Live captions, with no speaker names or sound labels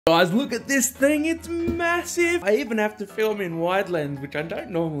Guys, look at this thing, it's massive. I even have to film in wide lens, which I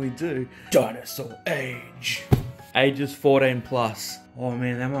don't normally do. Dinosaur age. Ages 14 plus. Oh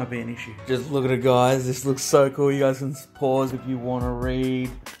man, that might be an issue. Just look at it, guys. This looks so cool. You guys can pause if you want to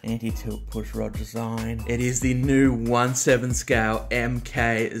read. Anti-tilt push rod design. It is the new 1/7 scale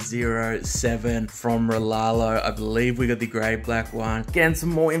MK-07 from RLAARLO. I believe we got the grey black one. Getting some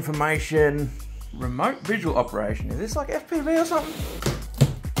more information. Remote visual operation. Is this like FPV or something?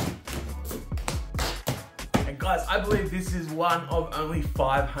 Guys, I believe this is one of only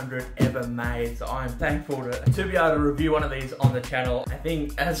 500 ever made, so I'm thankful to be able to review one of these on the channel. I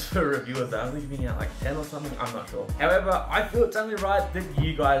think as for reviewers, they're only giving out like 10 or something, I'm not sure. However, I feel it's only right that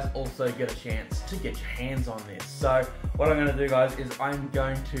you guys also get a chance to get your hands on this. So what I'm gonna do, guys, is I'm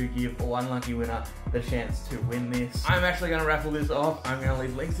going to give one lucky winner the chance to win this. I'm actually gonna raffle this off. I'm gonna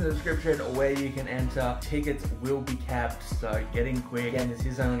leave links in the description where you can enter. Tickets will be capped, so get in quick. Again, this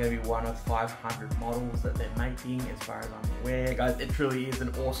is only gonna be one of 500 models that they're making, as far as I'm aware. Guys, it truly is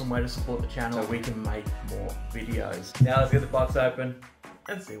an awesome way to support the channel so we can make more videos. Now let's get the box open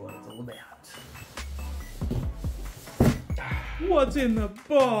and see what it's all about. What's in the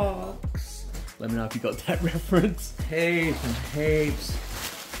box? Let me know if you got that reference. Heaps and heaps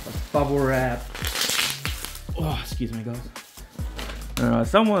of bubble wrap. Oh, excuse me, guys. Alright,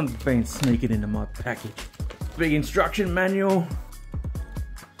 someone's been sneaking into my package. Big instruction manual,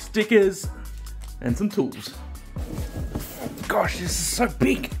 stickers, and some tools. Gosh, this is so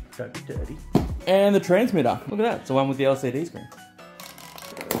big. Don't be dirty. And the transmitter. Look at that. It's the one with the LCD screen.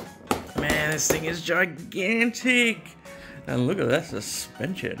 Man, this thing is gigantic. And look at that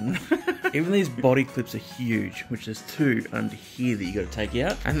suspension. Even these body clips are huge, which there's two under here that you got to take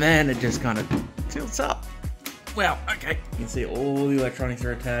out. And then it just kind of tilts up. Wow, okay. You can see all the electronics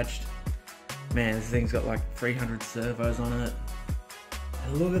are attached. Man, this thing's got like 300 servos on it.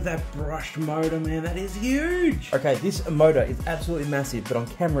 And look at that brushed motor, man, that is huge. Okay, this motor is absolutely massive, but on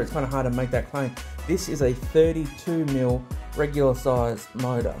camera it's kind of hard to make that claim. This is a 32mm regular size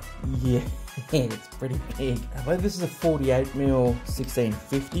motor. Yeah, it's pretty big. I believe this is a 48mm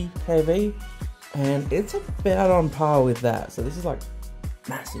 1650 kV, and it's about on par with that. So this is like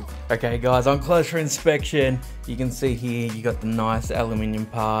massive. Okay guys, on closer inspection, you can see here you got the nice aluminium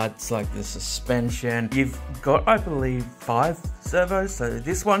parts like the suspension. You've got, I believe, 5 servos. So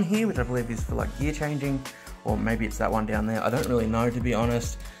this one here, which I believe is for like gear changing, or maybe it's that one down there. I don't really know, to be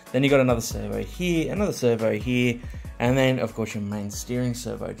honest. Then you got another servo here, another servo here, and then of course your main steering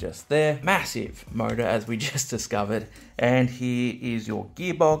servo just there. Massive motor, as we just discovered. And here is your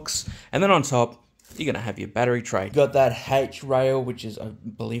gearbox, and then on top you're gonna have your battery tray. Got that H rail, which is, I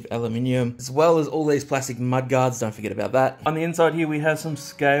believe, aluminium, as well as all these plastic mud guards. Don't forget about that. On the inside here, we have some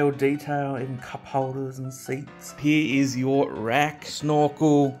scale detail, even cup holders and seats. Here is your rack,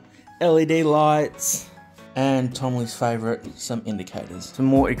 snorkel, LED lights, and Tomley's favorite, some indicators. Some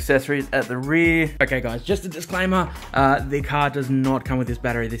more accessories at the rear. Okay guys, just a disclaimer, the car does not come with this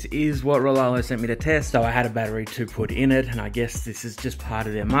battery. This is what RLAARLO sent me to test, so I had a battery to put in it, and I guess this is just part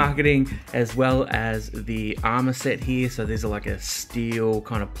of their marketing, as well as the armor set here. So there's like a steel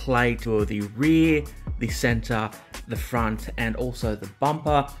kind of plate for the rear, the center, the front, and also the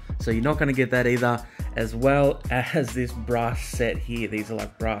bumper. So you're not gonna get that either, as well as this brass set here. These are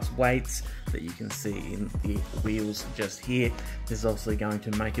like brass weights that you can see in the wheels just here. This is obviously going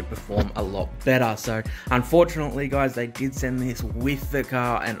to make it perform a lot better. So unfortunately guys, they did send this with the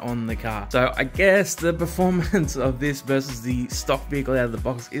car and on the car. So I guess the performance of this versus the stock vehicle out of the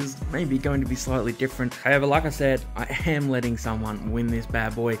box is maybe going to be slightly different. However, like I said, I am letting someone win this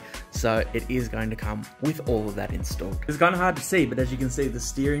bad boy, so it is going to come with all of that installed. It's kind of hard to see, but as you can see, the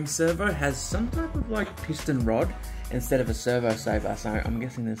steering servo has some type of like piston rod instead of a servo saver, so I'm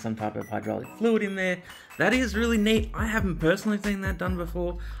guessing there's some type of hydraulic fluid in there. That is really neat. I haven't personally seen that done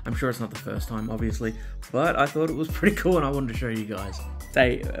before. I'm sure it's not the first time, obviously, but I thought it was pretty cool and I wanted to show you guys.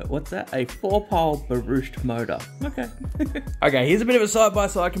 What's that? A 4-pole baroushed motor. Okay. Okay, here's a bit of a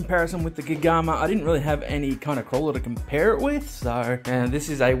side-by-side comparison with the Gigama. I didn't really have any kind of crawler to compare it with, so, and this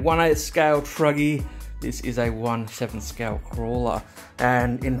is a 1/8 scale truggy. This is a 1/7 scale crawler,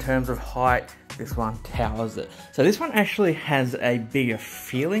 and in terms of height, this one towers it. So this one actually has a bigger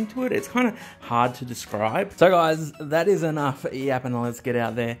feeling to it. It's kind of hard to describe. So guys, that is enough yapping. Let's get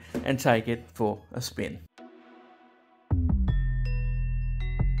out there and take it for a spin.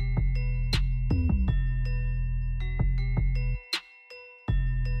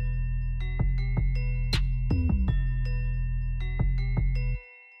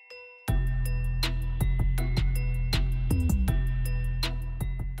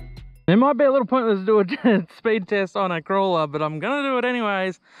 It might be a little pointless to do a speed test on a crawler, but I'm gonna do it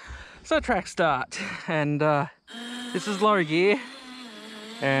anyways. So track start, and this is low gear,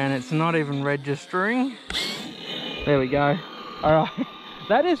 and it's not even registering. There we go. All right,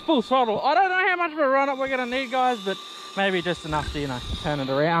 that is full throttle. I don't know how much of a run up we're gonna need, guys, but maybe just enough to, you know, turn it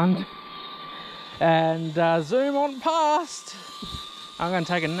around. And zoom on past. I'm gonna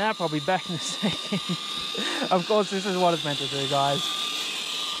take a nap, I'll be back in a second. Of course, this is what it's meant to do, guys.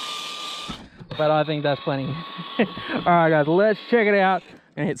 But I think that's plenty. All right, guys, let's check it out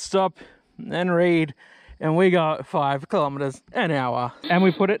and hit stop and read. And we got 5 kilometers an hour. And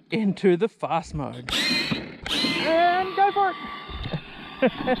we put it into the fast mode. And go for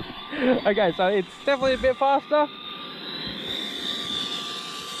it. Okay, so it's definitely a bit faster.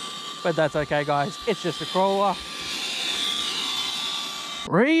 But that's okay, guys. It's just a crawler.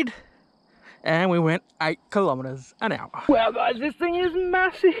 Read. And we went 8 kilometers an hour. Wow, guys, this thing is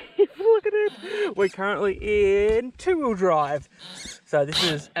massive. Look at it. We're currently in 2-wheel drive. So this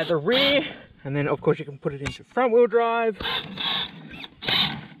is at the rear. And then, of course, you can put it into front-wheel drive.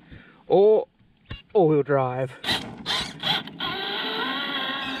 Or all-wheel drive.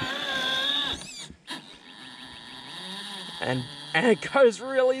 And it goes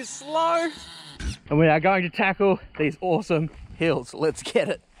really slow. And we are going to tackle these awesome hills. Let's get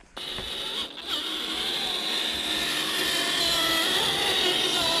it.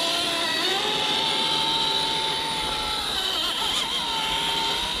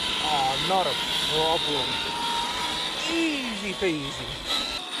 Oh, not a problem. Easy peasy.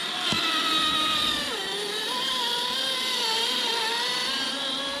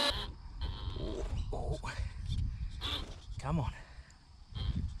 Come on.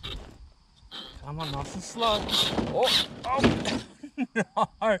 Come on, nice and slow. Oh, oh. No,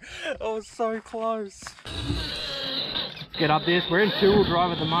 I was so close. Let's get up this. We're in 2-wheel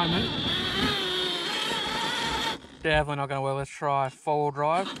drive at the moment. Definitely not going well. Let's try 4-wheel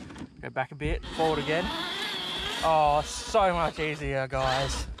drive. Go back a bit, forward again. Oh, so much easier,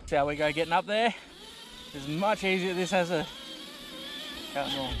 guys. See how we go getting up there? It's much easier. This has a...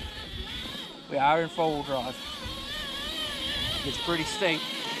 Come on. We are in 4-wheel drive. It's pretty steep.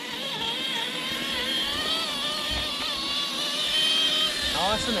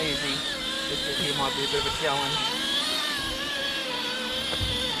 Nice and easy. This bit here might be a bit of a challenge.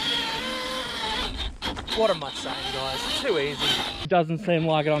 What am I saying, guys? Too easy. Doesn't seem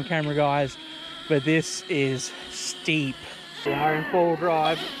like it on camera, guys, but this is steep. We are in 4-wheel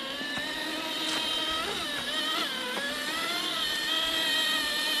drive.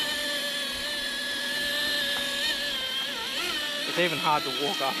 It's even hard to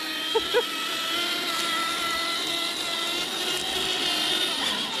walk up.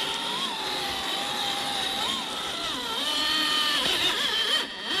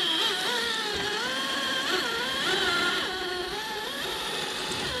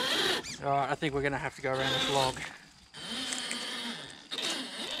 Alright, I think we're going to have to go around this log.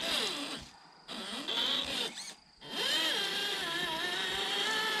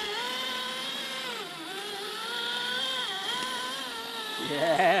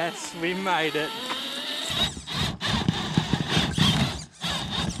 Yes, we made it.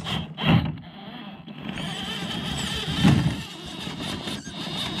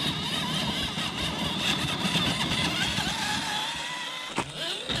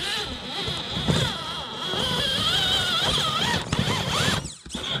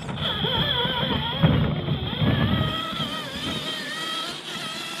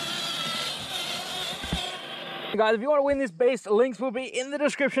 Guys, if you want to win this beast, links will be in the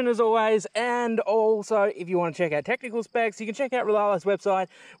description as always, and also if you want to check out technical specs, you can check out RLAARLO's website,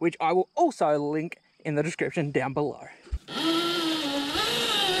 which I will also link in the description down below.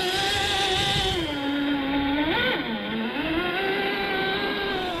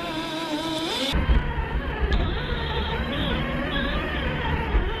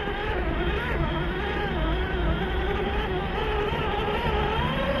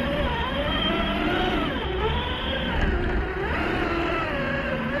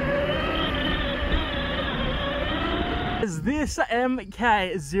 This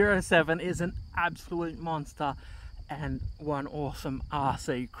MK-07 is an absolute monster and one awesome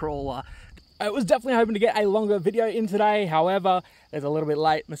RC crawler. I was definitely hoping to get a longer video in today, however, it's a little bit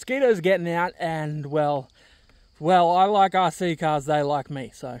late. Mosquitoes getting out, and well, I like RC cars, they like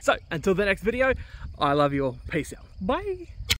me. So until the next video, I love you all. Peace out. Bye.